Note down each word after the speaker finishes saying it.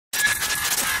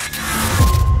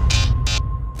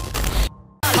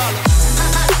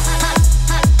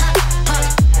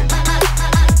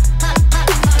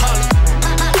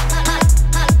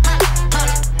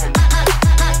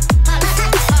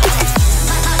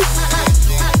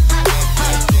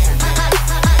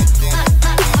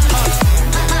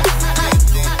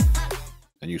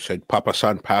said Papa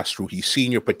San passed through. He's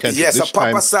seen your potential. Yes, this so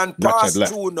Papa time, San that passed side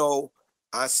left. through now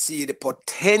and see the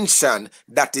potential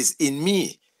that is in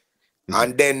me.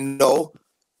 And then now,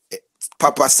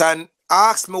 Papa San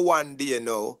asked me one day,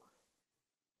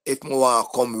 if I want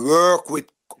to come work with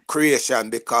creation,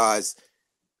 because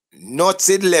not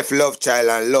it left Love Child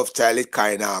and Love Child it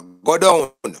kind of go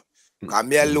down. Because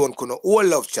me alone couldn't hold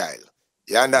Love Child.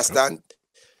 You understand?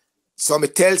 So me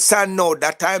tell San now,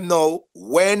 that time now,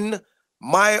 when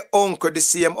my uncle, the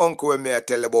same uncle when me I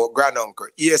tell about granduncle,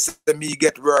 he said me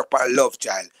get work on Love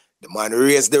Child, the man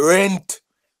raised the rent.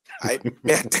 The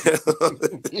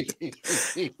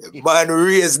man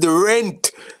raised the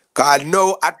rent. Cause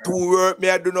now at two work me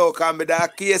I do now, cause me da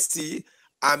KC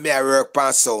and me I work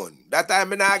pan sound. That time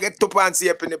me I get 2 pounds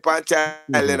here in the pan child,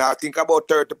 and I think about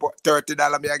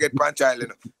 $30 me I get pan child,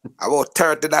 About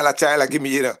 $30 child I give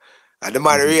me, And the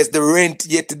man raised the rent,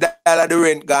 $80 the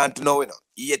rent gone to now,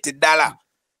 $80.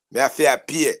 Me have to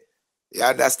pay. You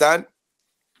understand?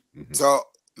 So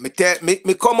me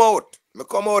come out. Me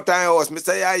come out of house. Me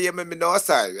say, yeah, me no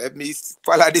side. Let me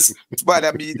follow this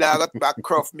spot. Me got back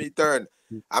cruff me turn.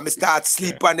 And me start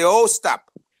sleep on the house top.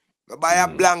 Me buy a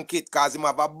blanket because him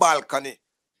have a balcony.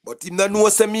 But him don't know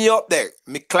say me up there.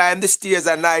 Me climb the stairs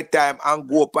at night time and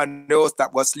go up on the house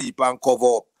top, go sleep and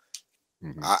cover up.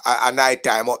 At night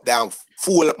time up there and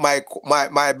fool up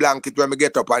my blanket when me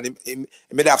get up, and him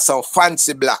have some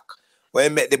fancy black when he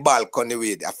make the balcony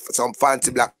with some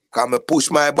fancy black. Come push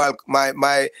my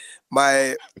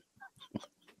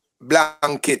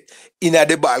blanket in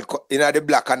the balcony, in the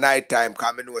black at night time.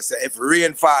 Come know say if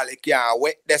rain fall, it can't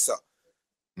wet this.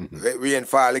 Rain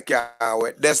fall, it can't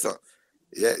wet this.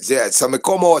 Yeah. So me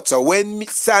come out. So when me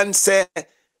son say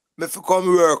me fi come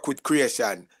work with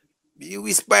creation, me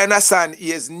whisper in a son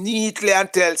ears neatly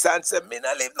and tell son say me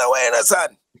not live nowhere in a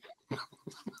son.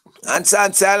 And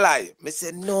son say I lie. Me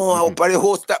say no, I hope the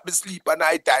host stop me sleep at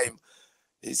night time.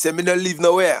 He said, me no live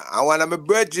nowhere. And one of my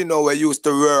brethren we used to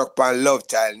work on Love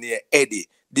Child near Eddie,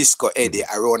 Disco Eddie.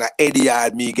 Around Eddie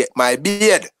yard, me get my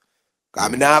beard. Because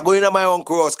I'm not going to my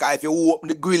uncle's house, because if you open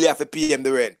the grill, you have to pay him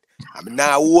the rent. I'm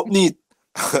not opening it.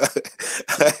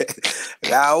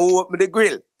 Now open the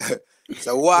grill.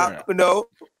 So what,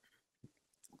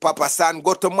 Papa San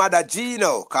go to Mother G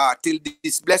now, because till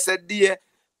this blessed day,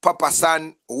 Papa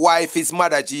San wife is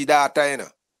Mother G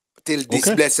daughter, Till this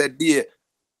blessed day.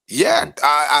 Yeah,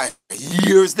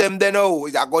 years them there now.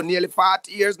 I got nearly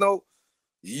 40 years now.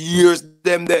 Years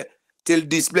them there till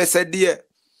this blessed day.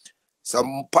 So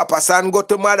Papa San go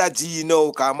to Mother G now,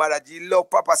 because Mother G love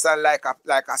Papa San like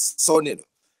a son,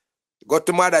 Go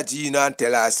to Mother G now and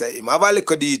tell her, say, him have a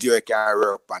little DJ can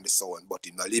work on the sound, but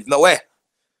he not live nowhere.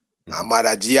 And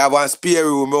Mother G have one spare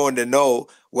room on the now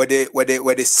where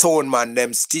the sound man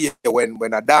them stay when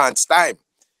a dance time.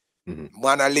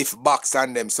 Man, I lift box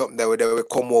on them, something that they will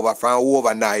come over from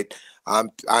overnight and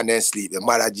then sleep. The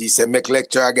Mother G said, make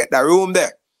lecturer get the room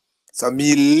there. So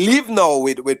me live now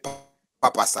with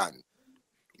Papa San.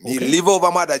 Me live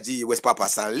over Mother G with Papa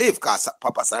San live, because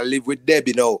Papa San live with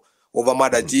Debbie now over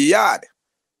Mother G yard.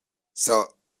 So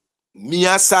me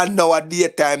and San now at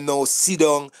daytime now sit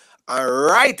down and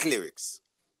write lyrics.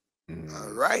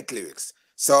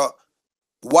 So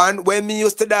when me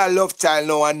used to do Love Child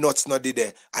now and Nuts not did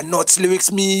there. And Nuts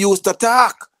lyrics me used to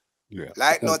talk.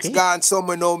 Like Nuts gone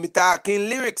somewhere now me talking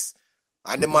lyrics.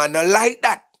 And the man not like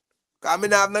that. Because I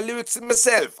mean I have no lyrics in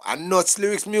myself. And Nuts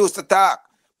lyrics me used to talk.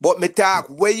 But me talk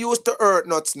where used to hurt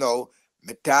Nuts now,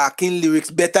 me talking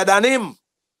lyrics better than him.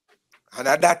 And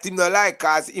that him not like,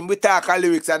 because him we talk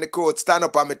lyrics and the crowd stand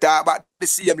up and me talk about the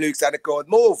same lyrics and the crowd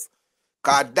move.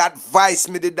 Because that vice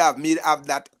me did have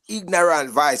that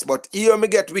ignorant vice. But here me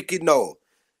get wicked now.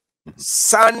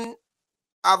 Son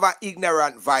have an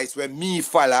ignorant vice when me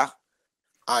follow,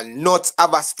 and Nuts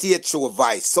have a stage show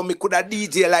vice. So me could have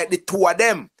DJ like the two of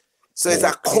them. So it's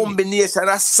a combination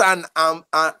of Son and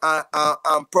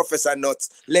Professor Nuts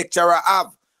lecturer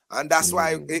have. And that's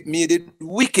why it made it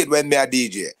wicked when me a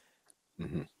DJ.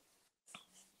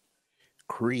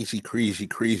 Crazy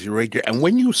right there. And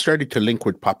when you started to link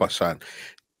with Papa San,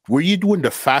 were you doing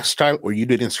the fast style, or you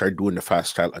didn't start doing the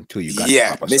fast style until you got to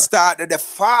Papa San? Me started the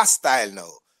fast style now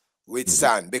with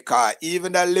San, because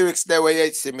even the lyrics there where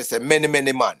you see me say many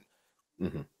man.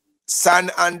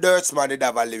 San and Dirtsman did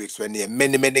have a lyrics when they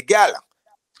many gal.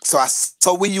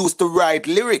 So we used to write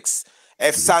lyrics.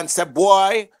 If San say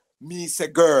boy, me say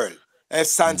girl. If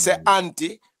San say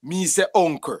auntie, me say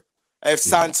uncle. If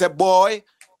San say boy,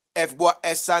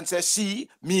 if San say she,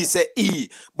 me say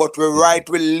he. But we write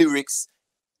with lyrics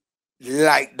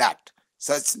like that.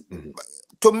 So it's,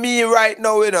 to me right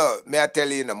now, may I tell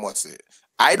you,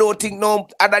 I don't think no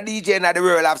other DJ in the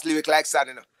world has lyrics like San,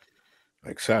 you know.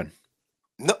 Like San?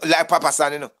 No, like Papa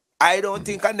San, you know. I don't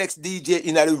think our next DJ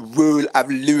in the world have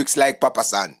lyrics like Papa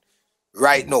San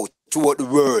right now throughout the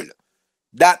world.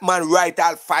 That man write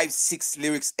all 5, 6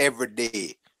 lyrics every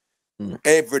day.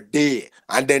 Every day.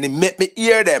 And then he make me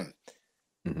hear them.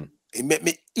 He make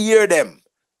me hear them.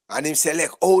 And he say, like,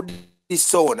 oh, this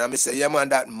sound. And I say, yeah, man,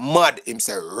 that mad. He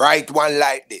say, write one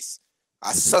like this.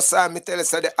 I saw me tell you,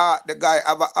 say the guy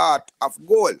have an art of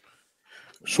gold.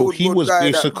 So he was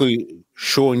basically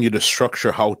showing you the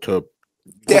structure, how to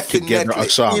put together a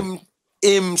song.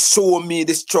 Him show me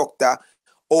the structure,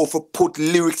 how to put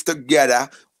lyrics together,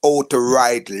 how to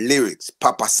write lyrics.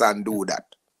 Papa San do that.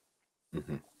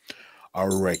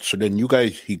 All right. So then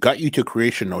he got you to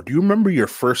Creation. Now, do you remember your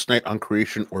first night on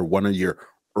Creation or one of your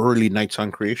early nights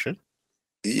on Creation?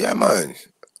 Yeah, man.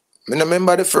 I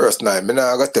remember the first night. I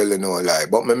not gonna tell you no lie,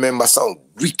 but I remember some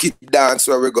wicked dance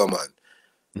where we go, man.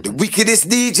 The wickedest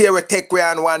DJ we take we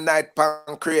on one night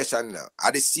on Creation now.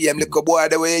 I see him little boy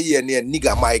the way here near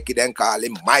nigga Mikey, then call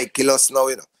him Michaelos now,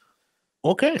 you know.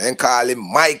 Okay. Then call him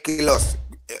Michaelos.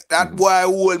 That boy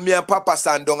hold me and Papa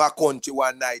San down a country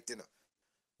one night, you know.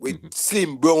 With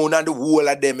Slim Brown and the whole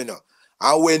of them, you know.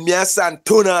 And when me and San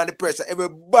turn on the pressure,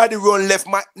 everybody run left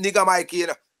my nigga Mikey, you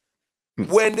know.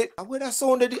 When that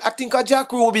sounded, I think a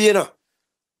Jack Ruby, you know.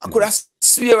 I could have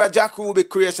swear a Jack Ruby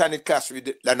Creation it clash with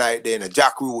the night there, you know,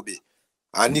 Jack Ruby.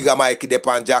 And nigga Mikey dep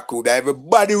on Jack Ruby.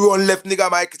 Everybody run left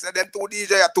nigga Mikey. Said them two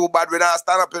DJ are too bad when I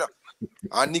stand up, you know.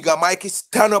 And nigga Mikey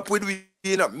stand up with we,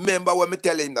 you know. Remember when me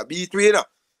tell him the beat we, you know.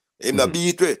 Him the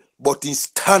beat we. But he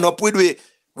stand up with we.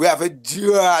 We have a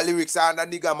draw lyrics and the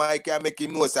nigga Mikey and make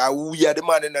him know say we are the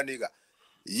man in the nigga.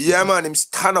 Yeah, man, him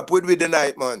stand up with the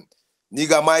night, man.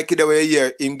 Nigga Mikey the way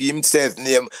here, him give himself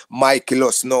name Mikey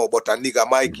Loss now, but a nigga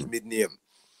Mikey mid name.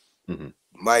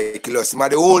 Mikey Loss. Man,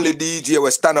 the only DJ we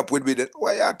stand up with it.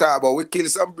 What you talking about? We kill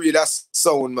some breeder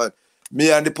sound, man. Me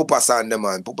and the Papa San,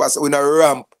 man. Papa San, we not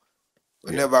ramp.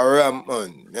 We never ramp,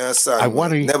 man. Yes, sir. I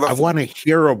want to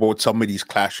hear about some of these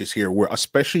clashes here, where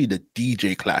especially the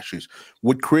DJ clashes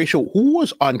with Creation. Who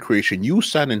was on Creation? You,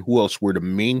 San, and who else were the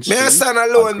main? Me and San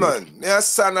alone, man. Me and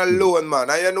San alone,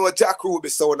 man. And you know Jack Ruby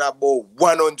sound about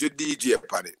 100 DJ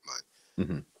upon it,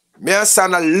 man. Me and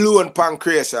San alone pan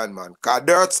Creation, man.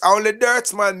 Cause only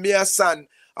Dirts, man. Me and San,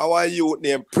 our youth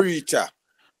named Preacher.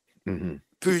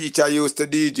 Preacher used to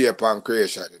DJ upon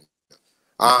Creation.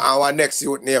 Our next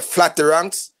youth named Flatty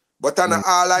Ranks. But on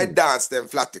all I dance, them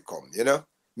Flatty come, you know.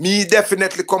 Me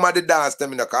definitely come at the dance, them,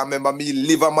 you know. Cause I remember me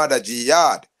live a Mother G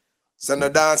yard. So the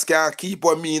dance can't keep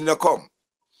on me, you know, come.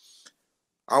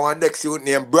 Our next youth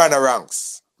named Branna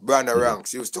Ranks. Branna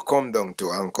Ranks used to come down to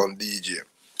and come DJ.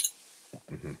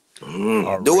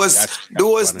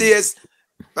 Those days,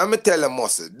 let me tell you,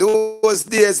 Muscle. Those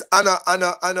days, and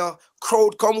a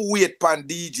crowd come wait pan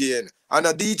DJ, and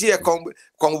a DJ come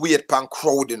wait pan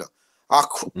crowd, you know.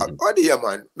 What do you,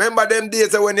 man? Remember them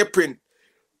days when you print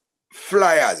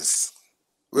flyers?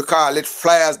 We call it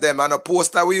flyers, them, and a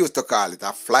poster we used to call it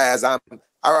a flyers and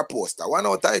a poster. One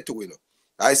out of two, you know.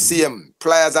 I see them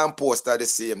flyers and poster the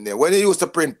same there. When you used to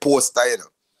print poster, you know.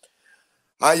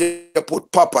 And you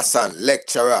put Papa San,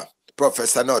 lecturer,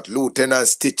 Professor Nut, Lieutenant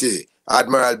Stitchy,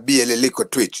 Admiral Bailey, Liquor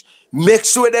Twitch. Make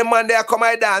sure them man there come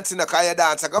and dance, you know, because you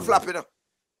dance like a flap, you know.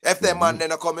 If them man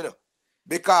there come, you know.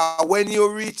 Because when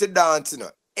you reach the dance, you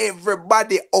know,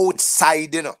 everybody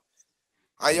outside, you know.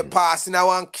 And you passing a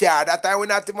one car. That time we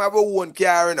not even have a one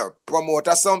car, you know.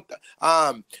 Promoter sound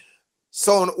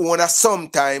owner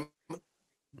sometime.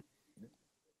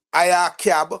 I a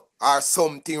cab or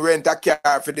something, rent a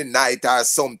car for the night or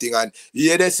something, and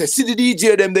yeah, they say, see the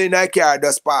DJ them there in a car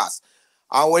just pass.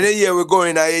 And when a year we go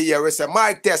in a year, we say,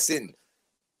 mic testing,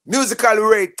 musical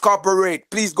rate, corporate,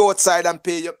 please go outside and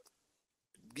pay you.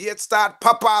 Gate start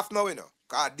pop off now, you know.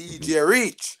 Cause DJ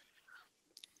reach.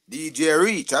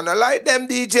 And I like them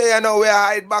DJ, you know, we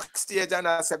hide backstage and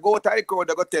I say, go to the crowd,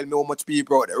 they go tell me how much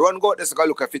people out there. Run go out there, so go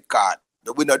look at fit card.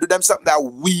 We not do them something that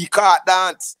we can't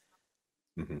dance.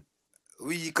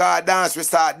 We can't dance. We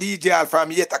start DJ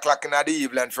from 8 o'clock in the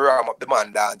evening for ram up the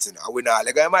man dancing. And we not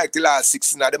like I might till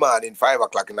 6 in the morning, 5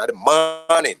 o'clock in the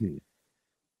morning.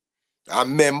 And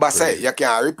remember, say you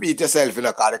can't repeat yourself in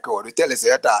the crowd. We tell you say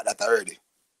you thought that already.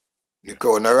 The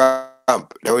crowd no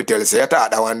ramp. Then we tell you say you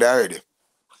thought that one there already.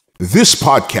 This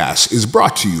podcast is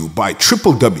brought to you by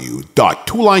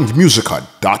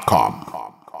www.twolinedmusichut.com.